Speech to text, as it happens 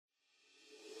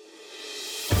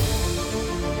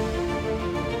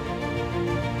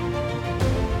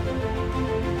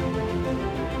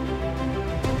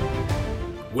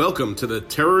Welcome to the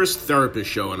Terrorist Therapist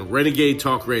Show on Renegade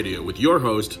Talk Radio with your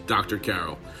host, Dr.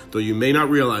 Carol. Though you may not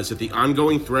realize that the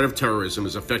ongoing threat of terrorism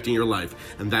is affecting your life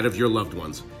and that of your loved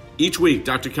ones. Each week,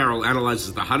 Dr. Carol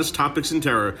analyzes the hottest topics in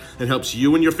terror and helps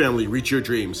you and your family reach your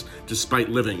dreams despite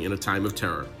living in a time of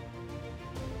terror.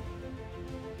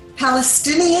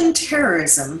 Palestinian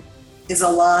terrorism is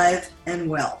alive and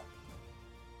well.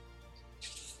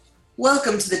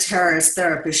 Welcome to the Terrorist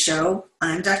Therapist Show.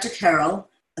 I'm Dr. Carol,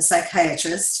 a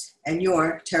psychiatrist, and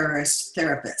your terrorist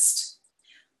therapist.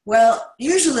 Well,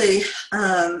 usually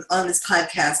on this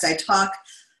podcast, I talk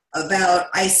about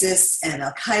ISIS and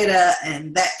Al-Qaeda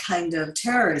and that kind of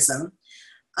terrorism.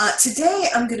 Today,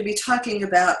 I'm going to be talking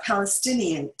about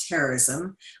Palestinian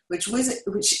terrorism, which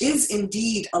is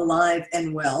indeed alive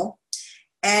and well,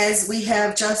 as we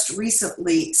have just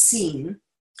recently seen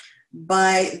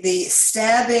by the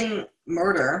stabbing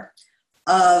murder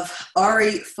of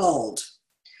Ari Fold,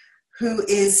 who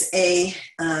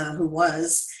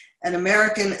was an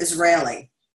American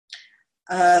Israeli.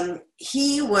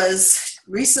 He was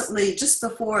recently, just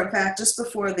before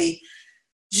the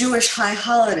Jewish high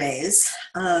holidays,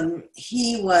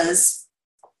 he was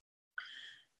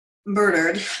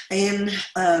murdered in,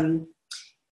 well,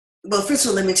 first of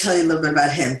all, let me tell you a little bit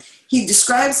about him. He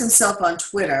describes himself on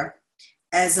Twitter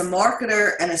as a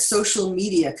marketer and a social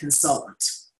media consultant.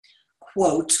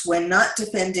 Quote, when not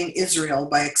defending Israel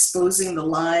by exposing the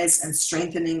lies and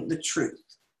strengthening the truth.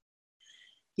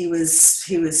 He was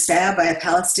stabbed by a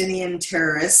Palestinian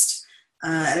terrorist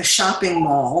at a shopping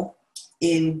mall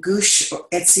in Gush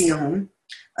Etzion,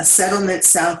 a settlement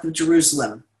south of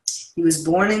Jerusalem. He was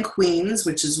born in Queens,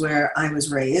 which is where I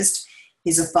was raised.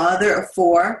 He's a father of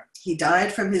 4. He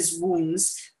died from his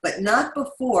wounds, but not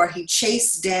before he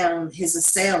chased down his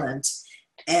assailant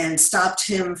and stopped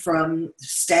him from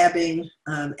stabbing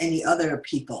any other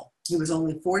people. He was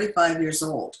only 45 years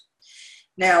old.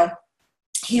 Now,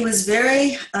 he was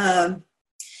very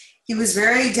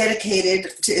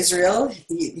dedicated to Israel.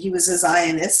 He was a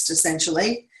Zionist,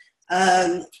 essentially.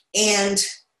 And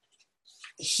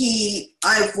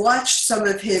I've watched some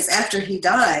of his, after he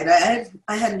died,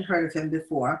 I hadn't heard of him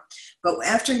before, but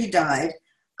after he died,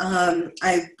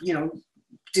 I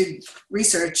did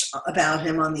research about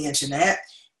him on the internet,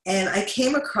 and I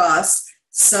came across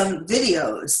some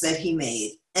videos that he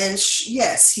made. And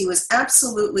yes, he was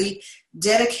absolutely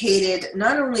dedicated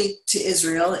not only to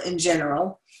Israel in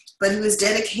general, but he was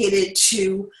dedicated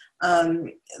to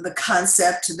the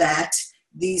concept that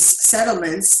these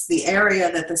settlements, the area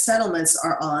that the settlements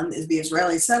are on, the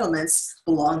Israeli settlements,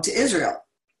 belong to Israel.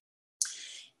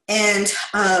 And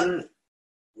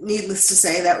needless to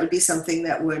say, that would be something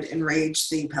that would enrage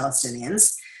the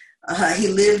Palestinians. He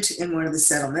lived in one of the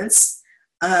settlements,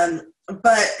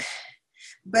 but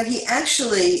he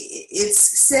actually, it's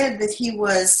said that he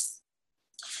was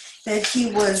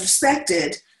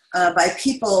respected by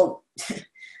people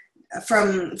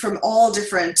from all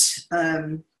different,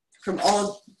 from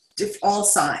all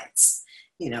sides.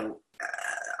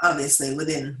 Obviously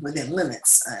within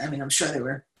limits. I mean, I'm sure there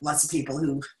were lots of people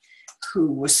who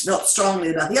felt strongly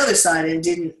about the other side and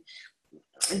didn't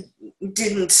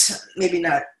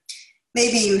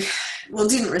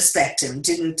respect him,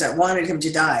 wanted him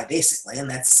to die, basically, and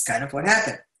that's kind of what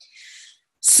happened.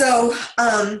 So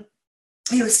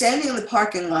he was standing in the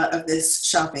parking lot of this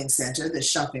shopping center, this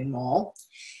shopping mall,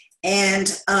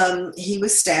 and he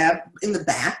was stabbed in the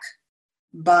back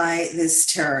by this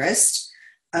terrorist,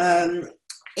 and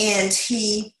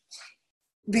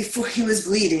before he was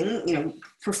bleeding,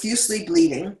 profusely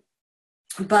bleeding,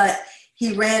 but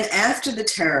he ran after the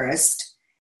terrorist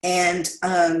and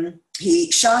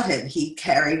he shot him. He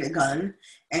carried a gun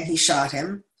and he shot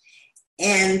him.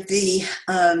 And there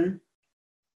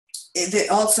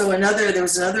was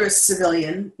another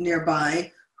civilian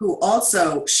nearby who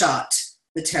also shot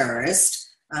the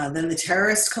terrorist. Then the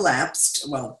terrorist collapsed.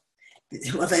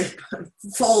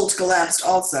 Fold collapsed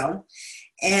also.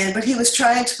 But he was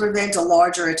trying to prevent a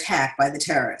larger attack by the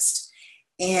terrorist.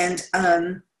 And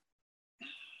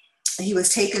he was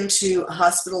taken to a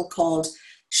hospital called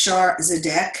Shar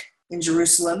Zedek in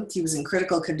Jerusalem. He was in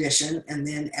critical condition, and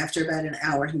then after about an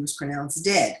hour, he was pronounced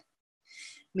dead.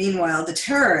 Meanwhile, the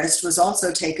terrorist was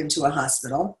also taken to a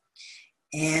hospital,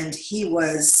 and he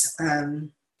is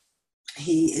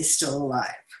still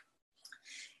alive.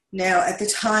 Now, at the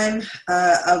time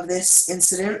of this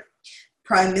incident,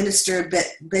 Prime Minister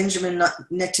Benjamin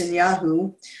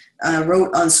Netanyahu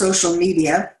wrote on social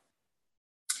media,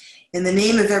 "In the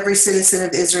name of every citizen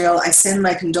of Israel, I send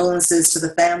my condolences to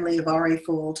the family of Ari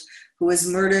Fold, who was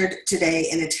murdered today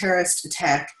in a terrorist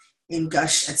attack in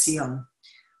Gush Etzion.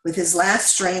 With his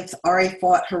last strength, Ari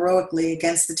fought heroically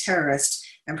against the terrorist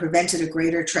and prevented a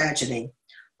greater tragedy.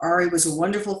 Ari was a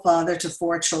wonderful father to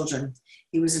 4 children.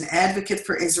 He was an advocate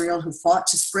for Israel who fought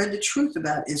to spread the truth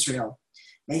about Israel.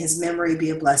 May his memory be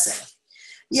a blessing.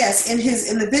 Yes,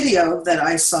 in the video that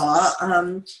I saw,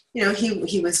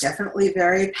 he was definitely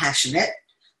very passionate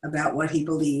about what he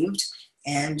believed,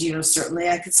 and certainly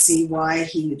I could see why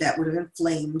that would have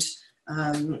inflamed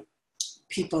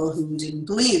people who didn't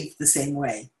believe the same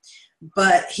way.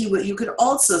 But you could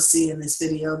also see in this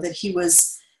video that he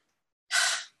was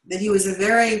a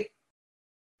very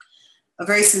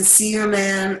sincere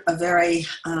man, a very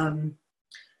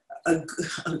a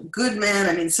good man.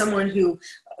 I mean, someone who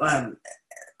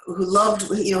loved,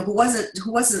 who wasn't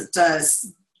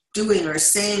doing or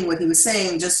saying what he was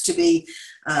saying just to be,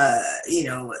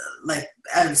 like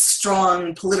out of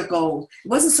strong political. It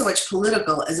wasn't so much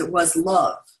political as it was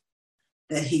love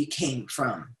that he came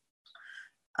from.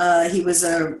 He was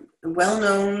a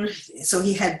well-known, so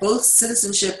he had both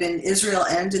citizenship in Israel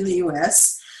and in the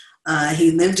U.S.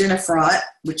 He lived in Efrat,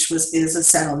 which is a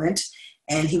settlement,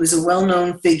 and he was a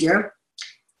well-known figure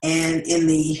and in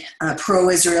the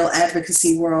pro-Israel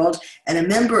advocacy world, and a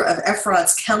member of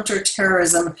Efrat's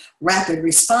counterterrorism rapid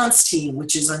response team,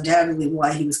 which is undoubtedly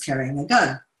why he was carrying a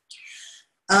gun.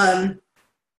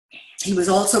 He was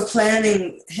also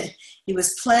planning.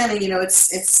 It's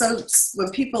so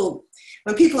when people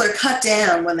are cut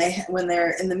down when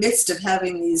they're in the midst of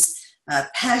having these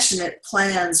passionate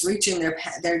plans, reaching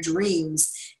their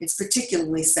dreams, it's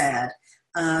particularly sad.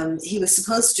 He was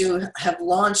supposed to have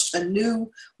launched a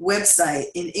new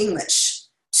website in English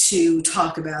to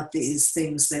talk about these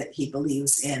things that he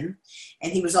believes in.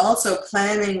 And he was also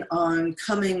planning on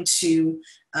coming to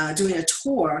doing a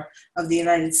tour of the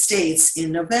United States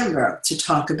in November to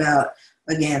talk about,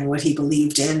 again, what he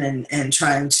believed in and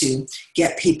trying to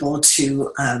get people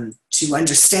to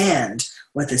understand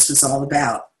what this was all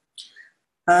about.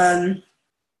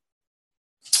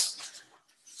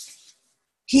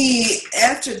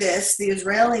 After this, the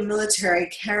Israeli military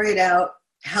carried out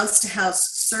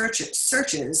house-to-house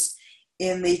searches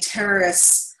in the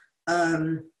terrorist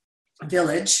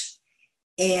village,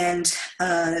 and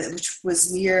which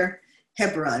was near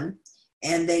Hebron,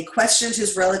 and they questioned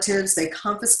his relatives. They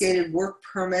confiscated work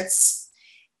permits,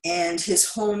 and his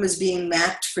home is being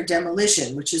mapped for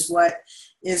demolition, which is what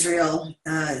Israel,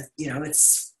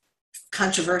 it's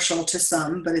controversial to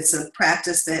some, but it's a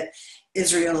practice that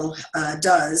Israel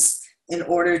does in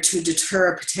order to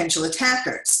deter potential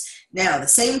attackers. Now, at the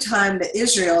same time that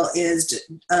Israel is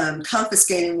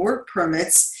confiscating work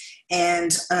permits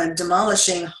and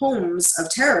demolishing homes of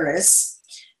terrorists,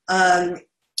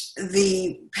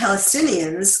 the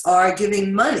Palestinians are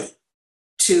giving money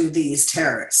to these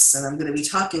terrorists. And I'm going to be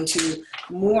talking to you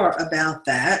more about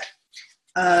that.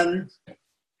 There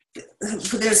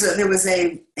was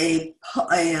a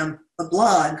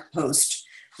blog post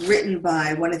written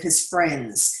by one of his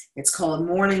friends. It's called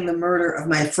Mourning the Murder of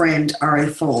My Friend Ari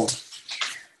Fold.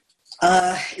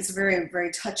 It's a very,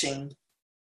 very touching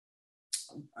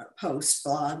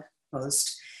blog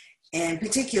post, and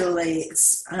particularly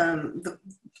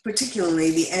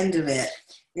the end of it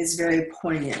is very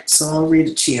poignant, so I'll read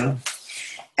it to you.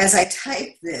 As I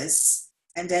type this,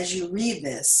 and as you read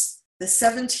this, the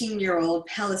 17-year-old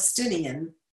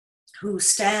Palestinian who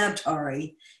stabbed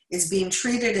Ari is being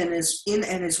treated in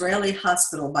an Israeli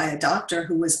hospital by a doctor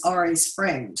who was Ari's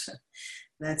friend.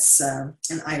 That's an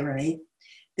irony.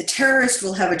 The terrorist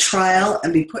will have a trial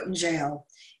and be put in jail.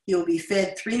 He will be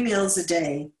fed 3 meals a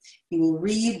day. He will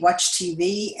read, watch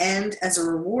TV, and as a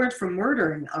reward for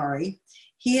murdering Ari,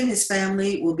 he and his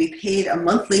family will be paid a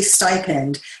monthly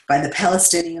stipend by the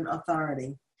Palestinian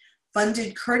Authority,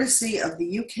 funded courtesy of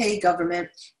the UK government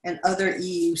and other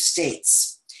EU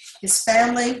states. His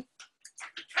family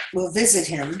will visit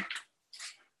him,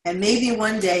 and maybe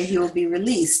one day he will be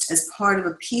released as part of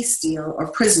a peace deal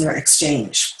or prisoner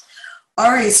exchange.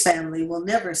 Ari's family will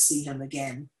never see him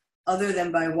again, other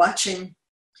than by watching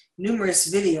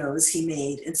numerous videos he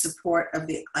made in support of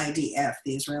the IDF,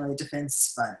 the Israeli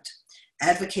Defense Fund,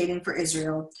 advocating for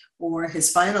Israel, or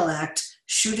his final act,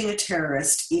 shooting a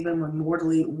terrorist even when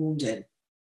mortally wounded.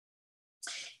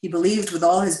 He believed with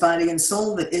all his body and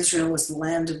soul that Israel was the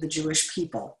land of the Jewish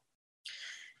people.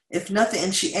 If nothing,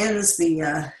 and she ends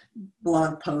the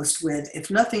blog post with,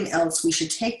 if nothing else, we should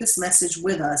take this message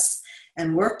with us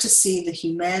and work to see the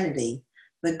humanity,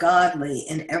 the godly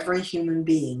in every human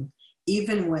being,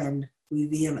 even when we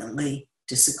vehemently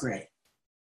disagree.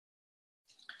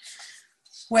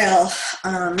 Well,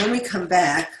 when we come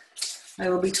back, I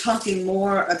will be talking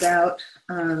more about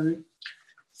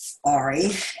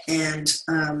Ari and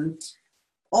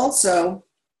also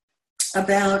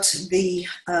about the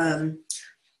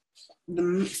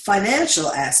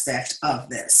financial aspect of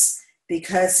this,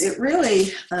 because it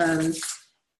really,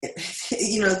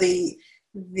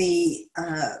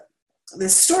 the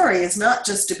story is not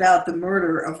just about the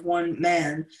murder of one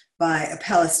man by a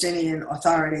Palestinian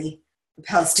authority, a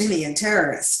Palestinian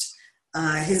terrorist.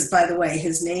 By the way,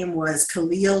 his name was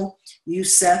Khalil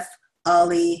Youssef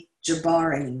Ali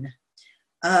Jabarin.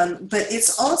 But there's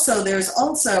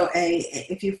also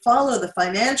if you follow the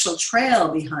financial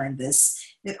trail behind this,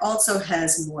 it also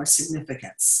has more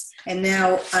significance. And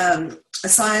now,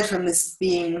 aside from this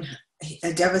being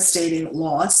a devastating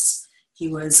loss, he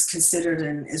was considered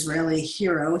an Israeli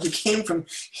hero. He came from,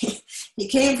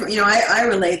 I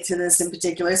relate to this in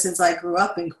particular since I grew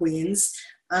up in Queens.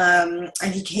 And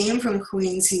he came from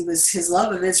Queens. His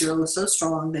love of Israel was so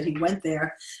strong that he went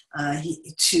there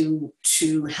to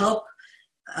help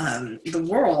the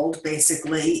world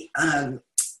basically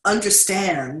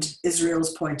understand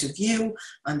Israel's point of view,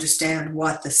 understand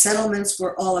what the settlements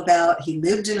were all about. He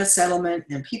lived in a settlement,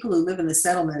 and people who live in the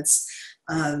settlements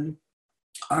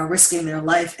are risking their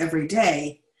life every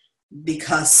day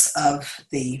because of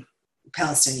the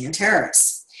Palestinian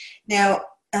terrorists. Now,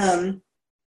 one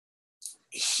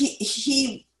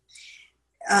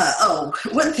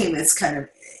thing that's kind of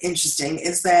interesting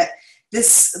is that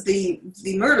the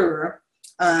murderer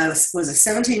was a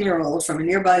 17-year-old from a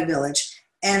nearby village,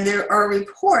 and there are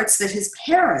reports that his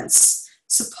parents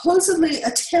supposedly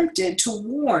attempted to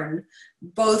warn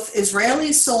both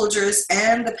Israeli soldiers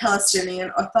and the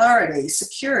Palestinian Authority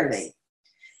security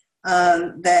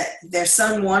that their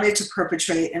son wanted to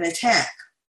perpetrate an attack.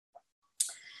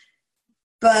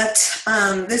 But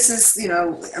this is,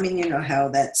 how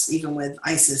that's even with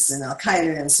ISIS and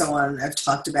Al-Qaeda and so on. I've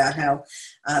talked about how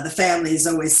the families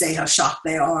always say how shocked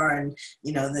they are, and,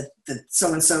 that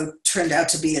so-and-so turned out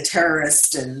to be a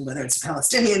terrorist, and whether it's a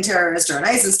Palestinian terrorist or an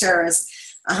ISIS terrorist,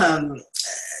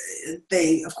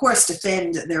 they, of course,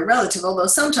 defend their relative, although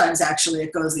sometimes actually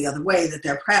it goes the other way, that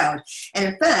they're proud. And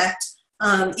in fact,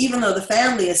 even though the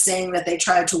family is saying that they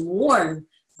tried to warn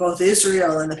both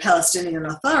Israel and the Palestinian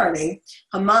Authority,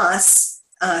 Hamas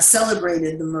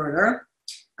celebrated the murder.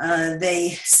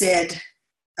 They said,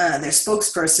 their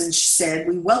spokesperson said,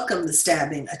 "We welcome the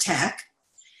stabbing attack."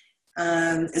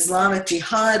 Islamic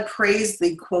Jihad praised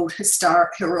the, quote,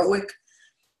 heroic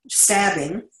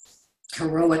stabbing.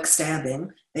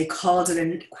 They called it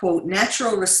a, quote,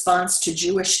 natural response to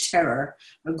Jewish terror,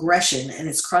 aggression, and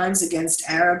its crimes against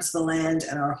Arabs, the land,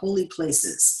 and our holy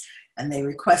places. And they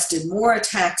requested more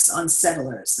attacks on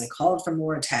settlers. They called for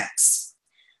more attacks.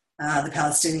 The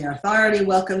Palestinian Authority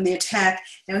welcomed the attack.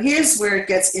 Now here's where it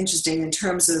gets interesting in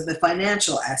terms of the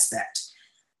financial aspect.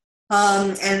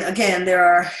 And again,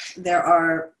 there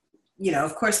are,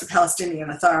 of course, the Palestinian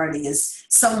Authority is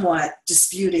somewhat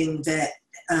disputing that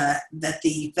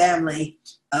the family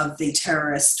of the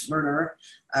terrorist murderer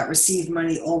received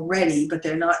money already, but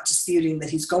they're not disputing that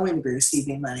he's going to be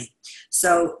receiving money.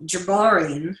 So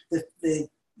Jabarin, the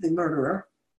murderer,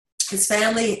 his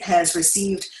family has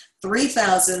received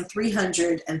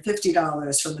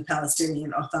 $3,350 from the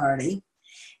Palestinian Authority.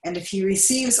 And if he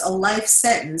receives a life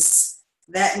sentence,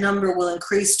 that number will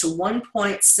increase to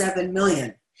 $1.7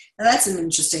 million. Now that's an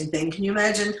interesting thing. Can you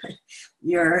imagine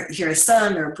your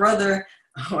son or brother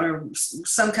or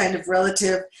some kind of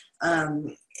relative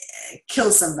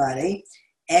kill somebody,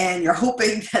 and you're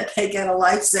hoping that they get a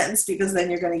life sentence because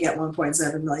then you're going to get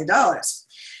 $1.7 million.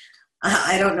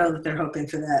 I don't know that they're hoping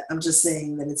for that. I'm just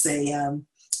saying that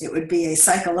it would be a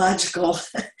psychological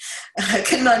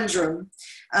conundrum.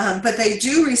 But they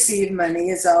do receive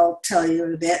money, as I'll tell you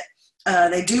in a bit.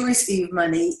 They do receive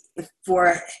money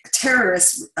for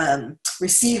terrorists,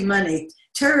 receive money.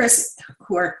 Terrorists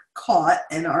who are caught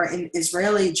and are in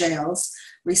Israeli jails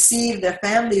their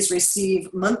families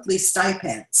receive monthly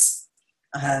stipends.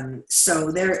 So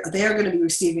they're going to be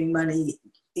receiving money,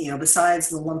 besides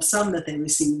the lump sum that they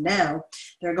receive now,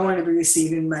 they're going to be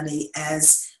receiving money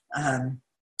as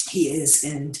he is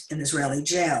in an Israeli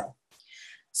jail.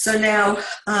 So now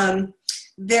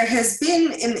there has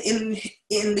been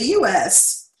in the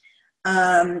U.S.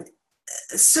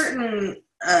 Certain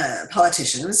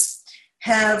politicians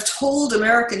have told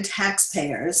American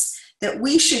taxpayers that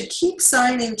we should keep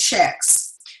signing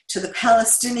checks to the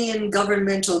Palestinian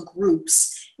governmental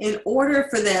groups in order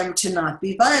for them to not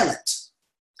be violent.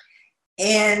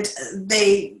 And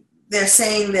they're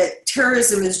saying that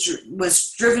terrorism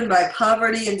was driven by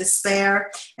poverty and despair,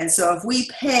 and so if we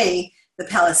pay the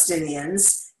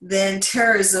Palestinians, then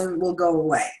terrorism will go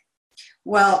away.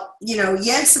 Well,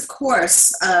 yes, of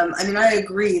course. I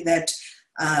agree that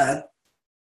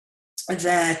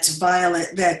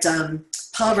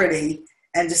poverty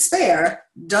and despair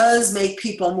does make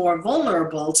people more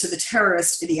vulnerable to the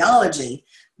terrorist ideology,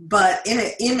 but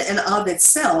in and of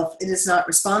itself, it is not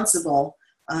responsible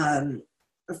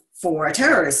for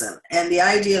terrorism. And the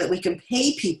idea that we can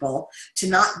pay people to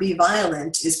not be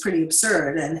violent is pretty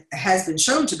absurd and has been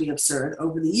shown to be absurd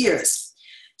over the years.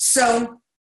 So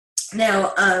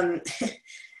now,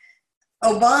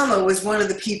 Obama was one of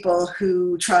the people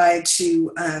who tried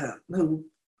to,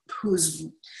 whose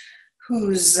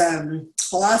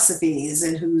philosophies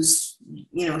and whose,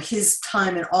 his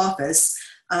time in office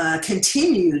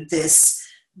continued this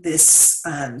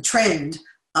trend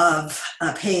of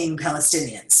paying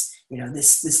Palestinians.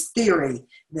 This theory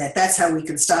that that's how we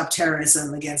can stop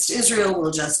terrorism against Israel.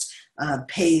 We'll just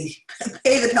pay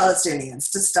the Palestinians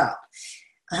to stop.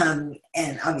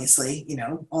 And obviously,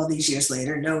 all these years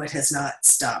later, no, it has not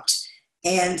stopped.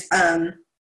 And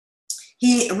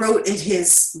he wrote in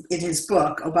his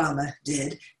book, Obama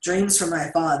did, Dreams from My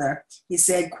Father, he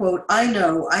said, quote, "I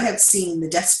know, I have seen the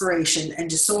desperation and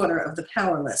disorder of the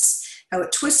powerless, how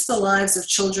it twists the lives of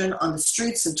children on the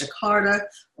streets of Jakarta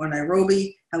or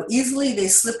Nairobi, how easily they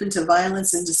slip into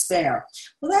violence and despair."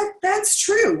 Well, that's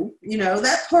true.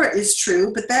 That part is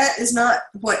true, but that is not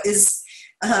what is,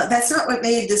 that's not what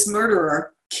made this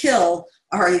murderer kill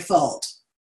Ari Fuld,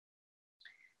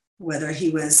 whether he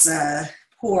was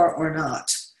poor or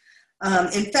not.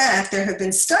 In fact, there have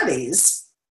been studies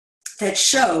that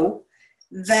show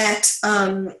that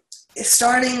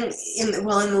starting in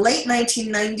the late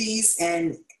 1990s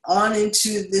and on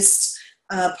into this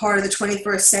part of the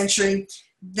 21st century,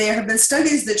 there have been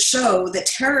studies that show that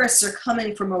terrorists are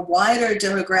coming from a wider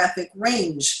demographic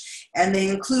range. And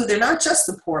they're not just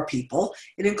the poor people.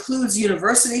 It includes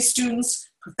university students,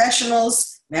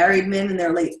 professionals, married men in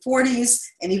their late 40s,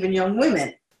 and even young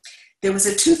women. There was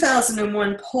a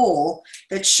 2001 poll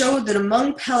that showed that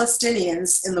among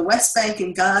Palestinians in the West Bank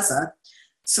and Gaza,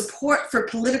 support for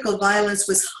political violence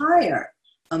was higher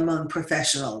among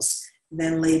professionals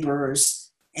than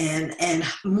laborers, and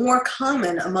more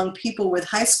common among people with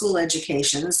high school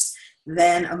educations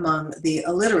than among the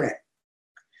illiterate.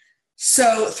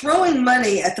 So throwing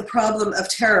money at the problem of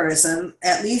terrorism,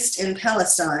 at least in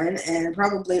Palestine and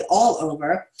probably all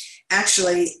over,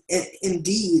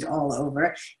 indeed all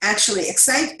over, actually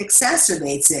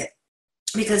exacerbates it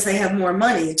because they have more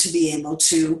money to be able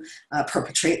to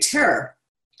perpetrate terror.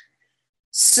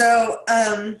 So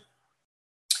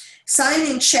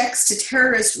signing checks to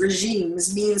terrorist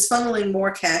regimes means funneling more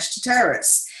cash to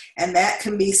terrorists. And that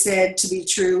can be said to be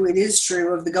true. It is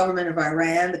true of the government of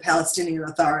Iran, the Palestinian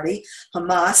Authority,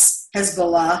 Hamas,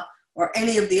 Hezbollah, or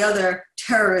any of the other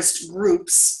terrorist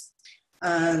groups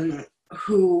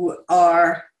who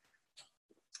are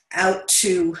out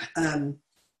to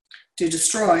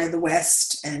destroy the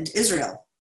West and Israel.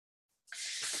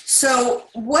 So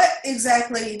what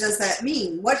exactly does that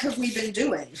mean? What have we been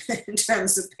doing in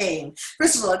terms of paying?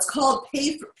 First of all, it's called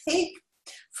pay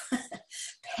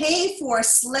for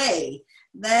slay.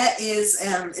 That is,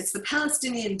 it's the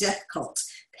Palestinian death cult.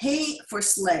 Pay for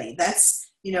slay.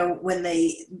 That's, when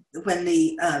the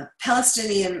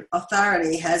Palestinian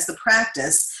Authority has the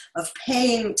practice of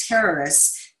paying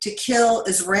terrorists to kill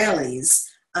Israelis,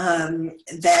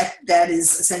 that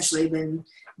is essentially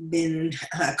been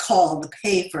called the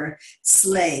Pay for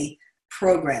Slay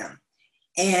program.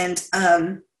 And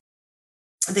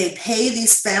they pay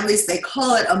these families, they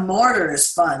call it a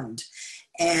martyrs fund.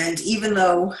 And even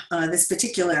though this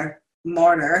particular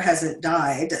martyr hasn't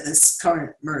died, this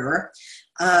current murderer,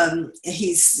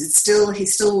 he still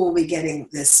will be getting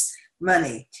this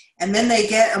money. And then they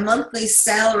get a monthly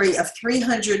salary of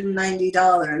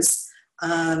 $390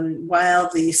 while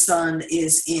the son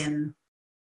is in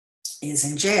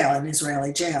jail, in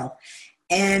Israeli jail.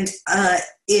 And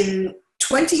in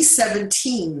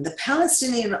 2017, the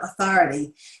Palestinian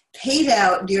Authority paid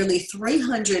out nearly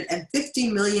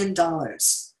 $350 million to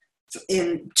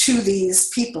these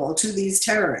people, to these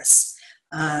terrorists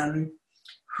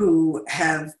who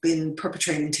have been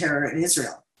perpetrating terror in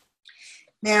Israel.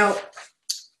 Now,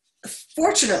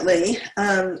 fortunately,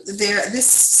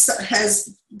 this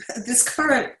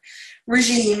current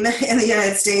regime in the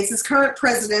United States, this current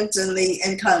president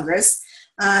and Congress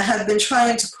have been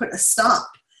trying to put a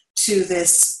stop to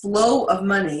this flow of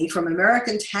money from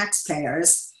American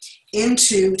taxpayers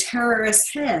into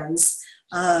terrorist hands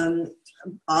via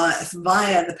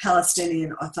the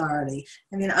Palestinian Authority.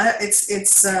 I mean, I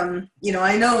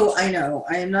know, I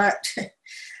am not,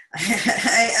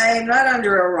 I am not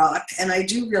under a rock, and I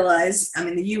do realize,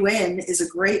 the UN is a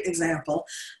great example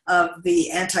of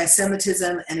the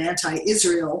anti-Semitism and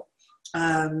anti-Israel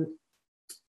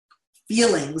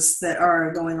feelings that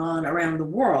are going on around the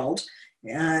world.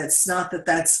 It's not that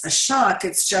that's a shock.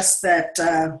 It's just that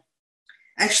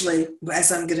actually, as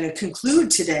I'm going to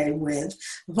conclude today with,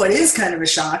 what is kind of a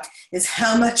shock is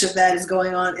how much of that is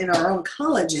going on in our own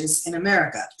colleges in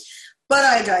America. But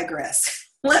I digress.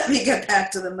 Let me get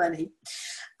back to the money.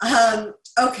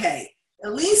 Okay,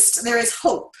 at least there is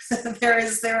hope.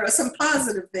 There are some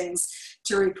positive things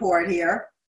to report here.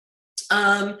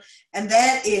 And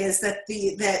that is that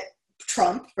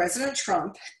President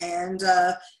Trump and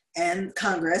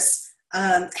Congress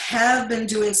have been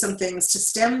doing some things to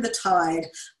stem the tide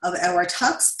of our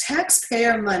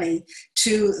taxpayer money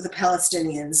to the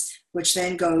Palestinians, which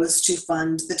then goes to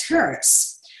fund the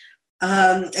terrorists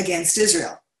against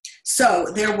Israel. So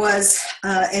there was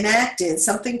enacted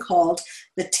something called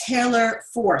the Taylor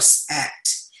Force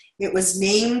Act. It was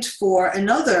named for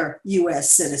another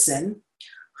U.S. citizen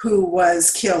who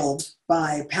was killed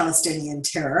by Palestinian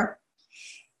terror.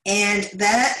 And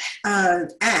that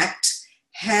act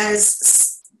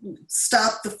has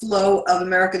stopped the flow of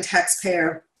American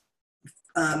taxpayer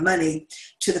money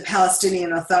to the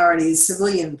Palestinian Authority's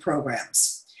civilian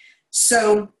programs.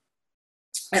 So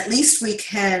at least we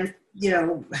can,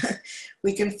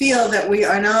 we can feel that we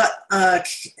are not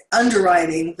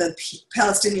underwriting the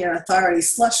Palestinian Authority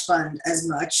slush fund as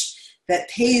much that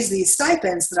pays these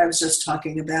stipends that I was just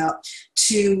talking about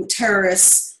to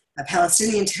terrorists,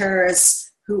 Palestinian terrorists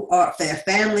who are their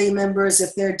family members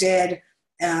if they're dead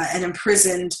and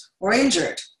imprisoned or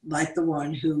injured, like the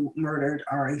one who murdered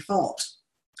Ari Fuld.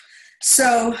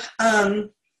 So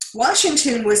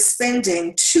Washington was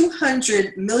spending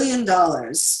 $200 million.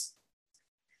 That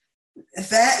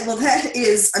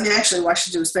is, actually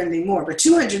Washington was spending more, but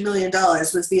 $200 million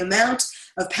was the amount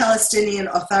of Palestinian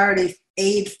Authority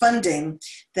aid funding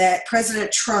that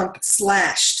President Trump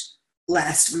slashed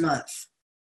last month.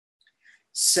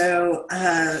 So,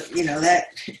 that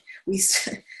we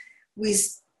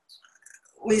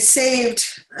saved,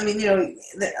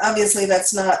 obviously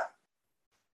that's not,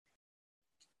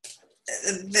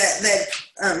 that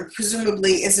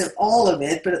presumably isn't all of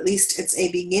it, but at least it's a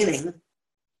beginning.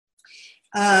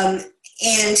 And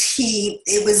it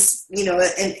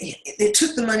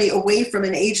took the money away from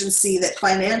an agency that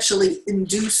financially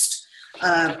induced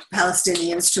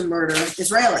Palestinians to murder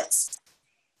Israelis.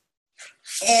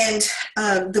 And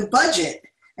the budget,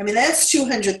 that's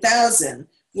 200,000,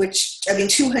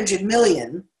 $200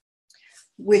 million,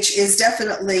 which is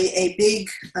definitely a big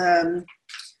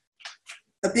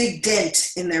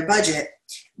dent in their budget.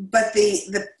 But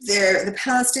the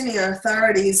Palestinian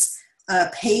Authority's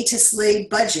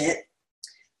pay-to-slave budget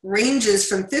ranges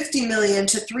from $50 million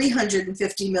to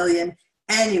 $350 million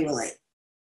annually.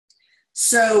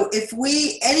 So if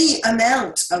any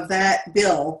amount of that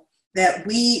bill that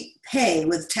we pay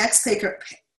with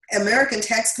American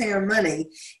taxpayer money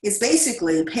is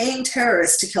basically paying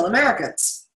terrorists to kill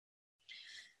Americans.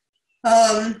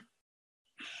 And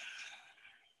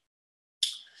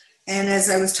as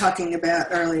I was talking about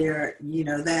earlier,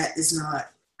 that is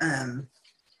not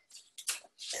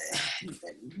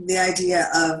the idea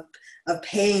of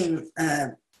paying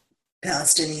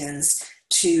Palestinians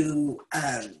to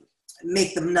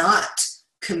make them not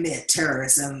commit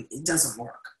terrorism. It doesn't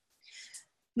work.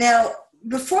 Now,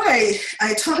 before I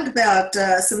talk about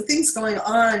some things going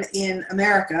on in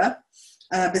America,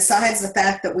 besides the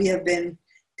fact that we have been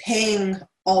paying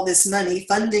all this money,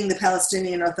 funding the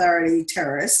Palestinian Authority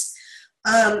terrorists,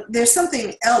 there's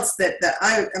something else that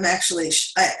I am actually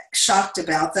shocked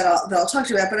about that I'll talk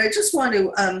to you about, but I just want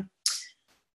to, I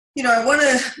want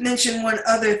to mention one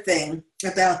other thing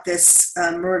about this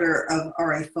murder of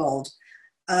Ari Fuld.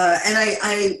 And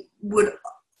I would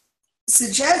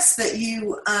suggest that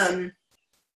you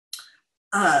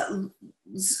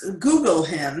Google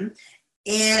him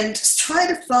and try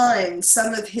to find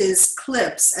some of his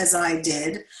clips, as I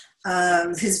did,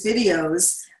 his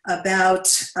videos about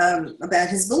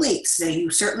his beliefs. Now,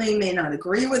 you certainly may not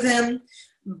agree with him,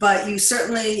 but you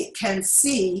certainly can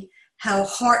see how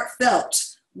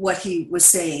heartfelt what he was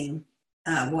saying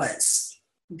was.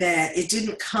 That it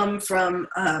didn't come from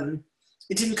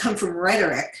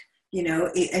rhetoric,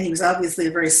 and he was obviously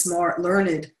a very smart,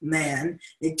 learned man.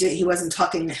 He wasn't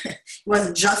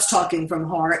just talking from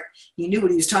heart. He knew what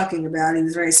he was talking about. He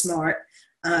was very smart.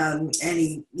 And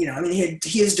he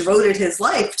has devoted his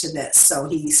life to this. So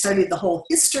he studied the whole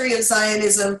history of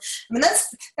Zionism.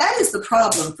 That is the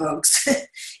problem, folks.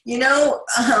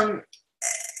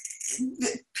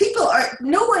 People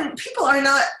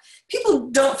people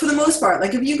don't, for the most part,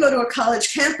 like if you go to a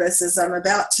college campus, as I'm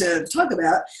about to talk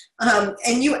about,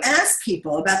 and you ask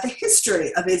people about the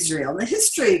history of Israel, the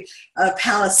history of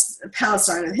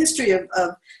Palestine, and the history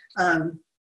of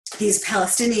these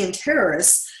Palestinian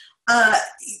terrorists,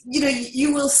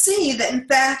 you will see that in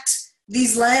fact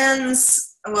these lands.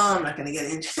 Well, I'm not going to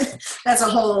get into that's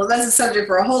a subject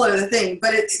for a whole other thing.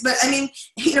 But I mean,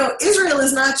 Israel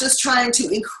is not just trying to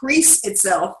increase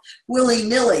itself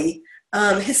willy-nilly.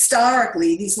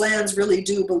 Historically, these lands really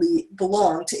do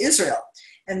belong to Israel.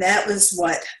 And that was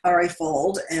what Ari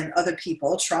Fold and other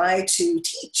people try to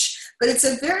teach. But it's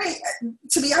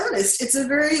to be honest, it's a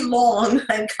very long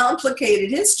and complicated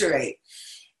history.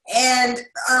 And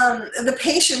the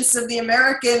patience of the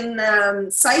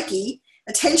American psyche,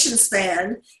 attention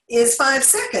span, is 5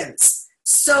 seconds.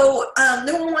 So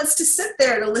no one wants to sit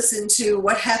there to listen to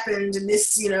what happened in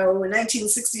this, in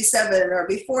 1967 or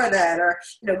before that, or,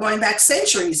 going back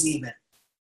centuries even.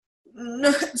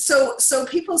 No, so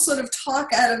people sort of talk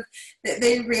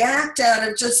they react out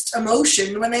of just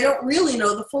emotion when they don't really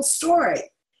know the full story.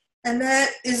 And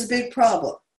that is a big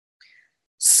problem.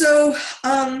 So,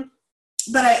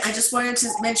 but I just wanted to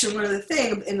mention one other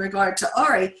thing in regard to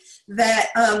Ari, that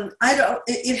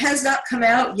it has not come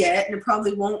out yet, and it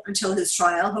probably won't until his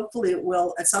trial. Hopefully it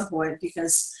will at some point,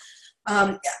 because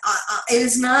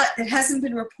it hasn't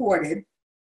been reported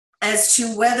as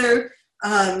to whether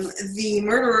the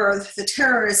murderer, the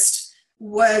terrorist,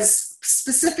 was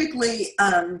specifically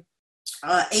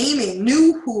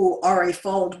knew who Ari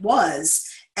Fold was,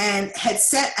 and had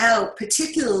set out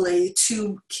particularly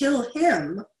to kill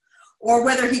him, or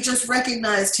whether he just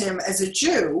recognized him as a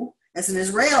Jew, as an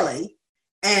Israeli,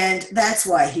 and that's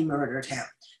why he murdered him.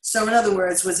 So in other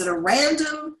words, was it a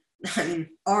random? I mean,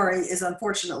 Ari is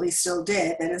unfortunately still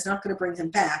dead. That is not going to bring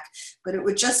him back. But it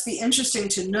would just be interesting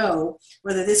to know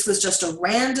whether this was just a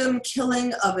random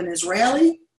killing of an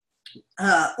Israeli,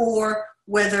 or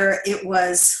whether it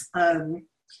was a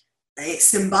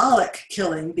symbolic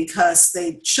killing, because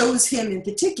they chose him in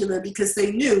particular because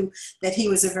they knew that he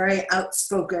was a very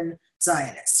outspoken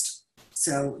Zionist.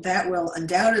 So that will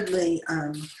undoubtedly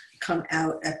come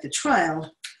out at the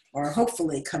trial, or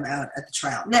hopefully come out at the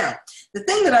trial. Now, the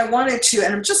thing that I wanted to,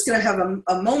 and I'm just going to have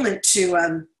a moment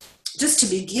to just to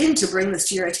begin to bring this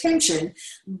to your attention,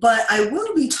 but I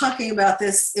will be talking about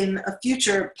this in a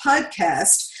future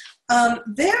podcast.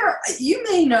 You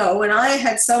may know, and I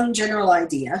had some general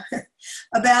idea,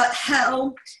 about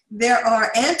how there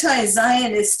are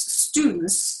anti-Zionist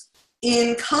students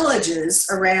in colleges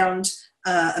around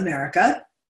America.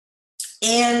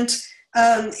 And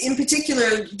in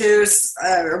particular, there's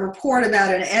a report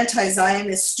about an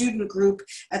anti-Zionist student group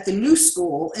at the New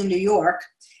School in New York,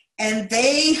 and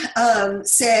they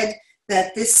said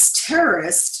that this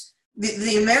terrorist,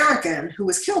 the American who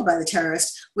was killed by the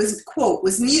terrorist, was, quote,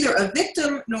 was neither a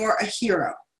victim nor a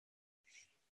hero.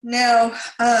 Now,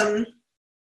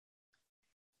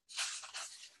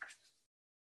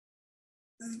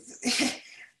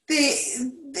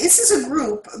 this is a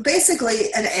group,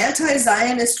 basically an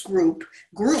anti-Zionist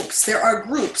groups. There are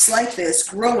groups like this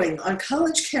growing on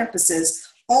college campuses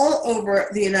all over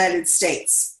the United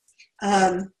States.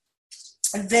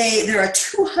 There are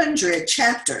 200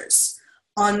 chapters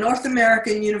on North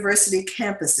American university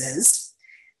campuses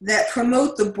that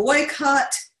promote the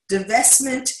boycott,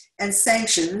 divestment, and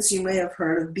sanctions. You may have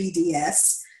heard of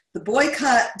BDS, the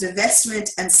boycott,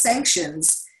 divestment, and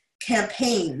sanctions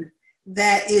campaign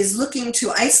that is looking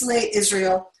to isolate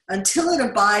Israel until it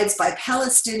abides by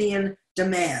Palestinian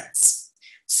demands.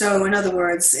 So, in other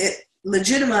words, it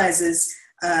legitimizes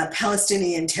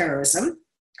Palestinian terrorism,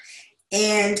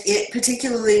 and it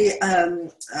particularly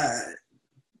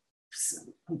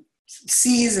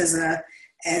sees as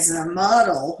a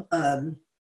model,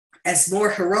 as more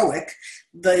heroic,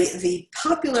 the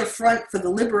Popular Front for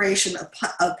the Liberation of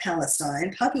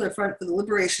Palestine, Popular Front for the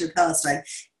Liberation of Palestine,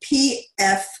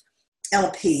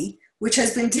 PFLP, which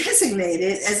has been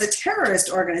designated as a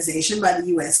terrorist organization by the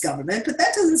U.S. government, but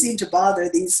that doesn't seem to bother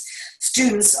these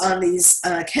students on these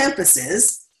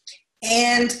campuses.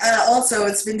 And also,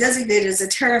 it's been designated as a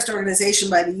terrorist organization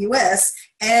by the U.S.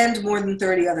 and more than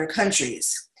 30 other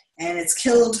countries. And it's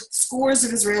killed scores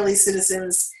of Israeli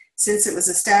citizens since it was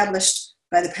established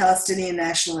by the Palestinian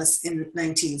nationalists in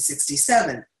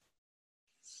 1967.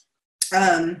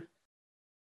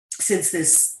 Since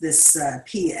this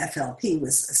PFLP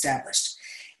was established.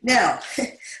 Now,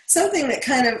 something that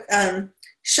kind of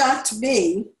shocked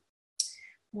me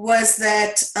was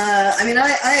that,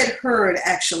 I had heard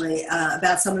actually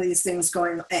about some of these things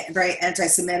going, very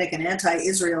anti-Semitic and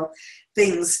anti-Israel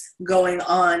things going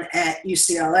on at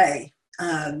UCLA.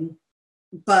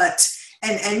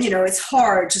 it's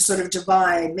hard to sort of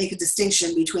make a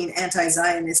distinction between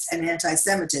anti-Zionist and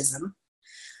anti-Semitism.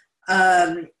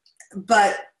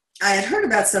 But I had heard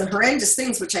about some horrendous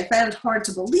things, which I found hard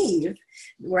to believe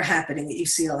were happening at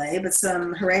UCLA, but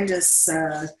some horrendous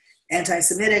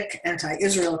anti-Semitic,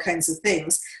 anti-Israel kinds of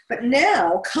things. But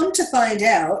now, come to find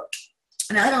out,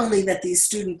 not only that these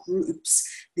student groups,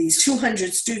 these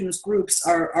 200 students groups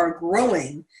are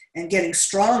growing and getting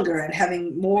stronger and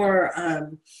having more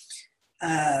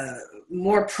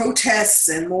protests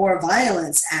and more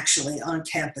violence actually on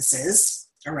campuses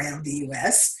around the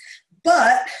U.S.,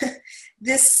 but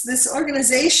this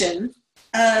organization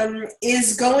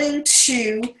is going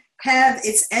to have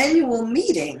its annual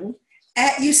meeting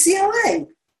at UCLA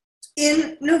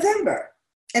in November,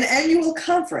 an annual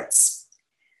conference.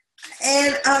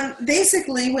 And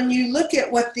basically, when you look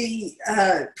at what the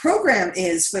program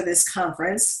is for this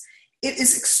conference, it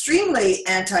is extremely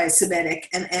anti-Semitic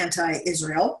and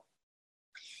anti-Israel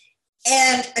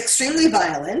and extremely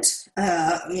violent,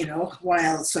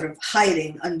 while sort of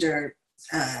hiding under,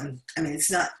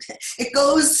 it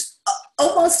goes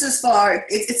almost as far,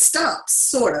 it stops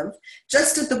sort of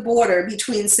just at the border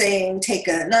between saying take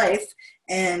a knife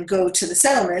and go to the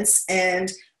settlements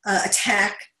and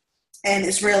attack an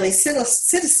Israeli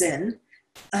citizen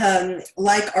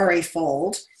like Ari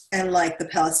Fold and like the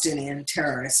Palestinian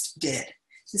terrorist did.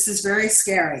 This is very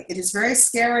scary. It is very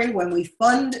scary when we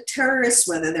fund terrorists,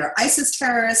 whether they're ISIS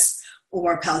terrorists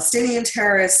or Palestinian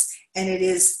terrorists, and it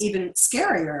is even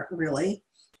scarier, really,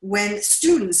 when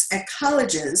students at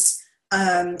colleges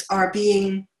are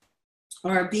being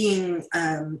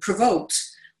provoked,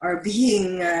 are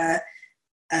being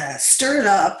stirred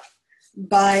up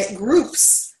by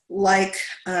groups like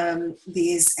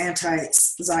these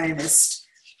anti-Zionist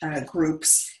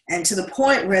groups, and to the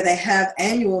point where they have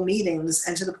annual meetings,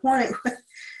 and to the point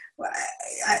where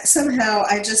somehow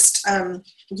I just, I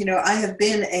have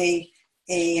been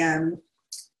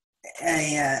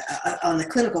on the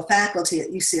clinical faculty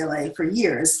at UCLA for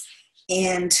years,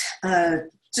 and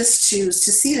just to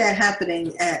see that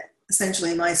happening at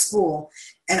essentially my school,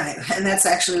 and that's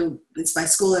actually, it's my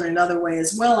school in another way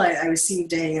as well. I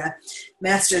received a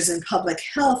master's in public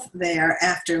health there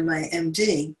after my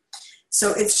MD.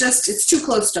 So it's too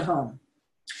close to home.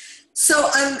 So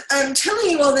I'm telling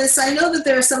you all this. I know that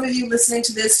there are some of you listening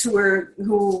to this who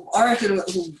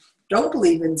don't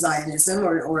believe in Zionism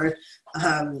or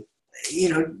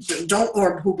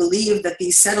who believe that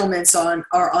these settlements are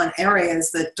on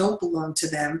areas that don't belong to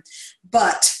them.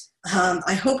 But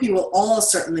I hope you will all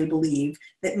certainly believe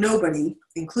that nobody,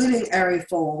 including Ari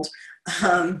Fold,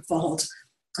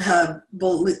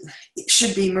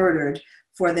 should be murdered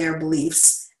for their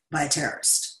beliefs by a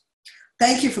terrorist.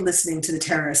 Thank you for listening to the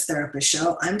Terrorist Therapist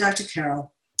Show. I'm Dr.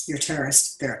 Carol, your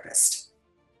terrorist therapist.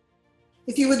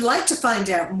 If you would like to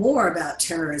find out more about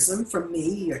terrorism from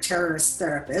me, your terrorist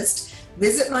therapist,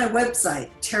 visit my website,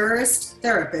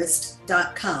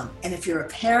 terroristtherapist.com. And if you're a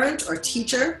parent or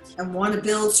teacher and want to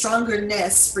build stronger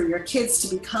nests for your kids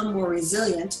to become more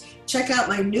resilient, check out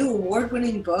my new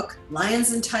award-winning book,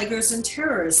 Lions and Tigers and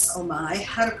Terrorists, Oh My,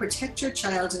 How to Protect Your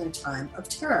Child in a Time of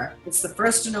Terror. It's the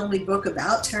first and only book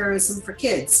about terrorism for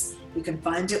kids. You can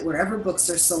find it wherever books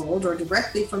are sold or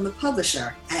directly from the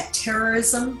publisher at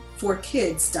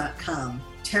terrorism4kids.com.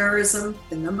 Terrorism,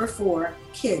 4,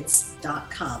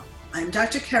 kids.com. I'm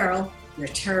Dr. Carol, your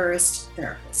terrorist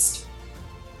therapist.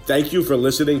 Thank you for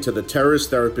listening to the Terrorist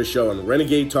Therapist Show on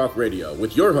Renegade Talk Radio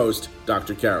with your host,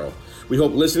 Dr. Carol. We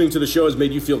hope listening to the show has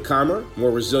made you feel calmer,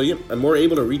 more resilient, and more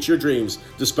able to reach your dreams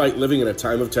despite living in a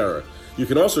time of terror. You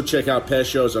can also check out past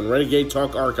shows on Renegade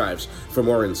Talk Archives for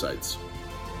more insights.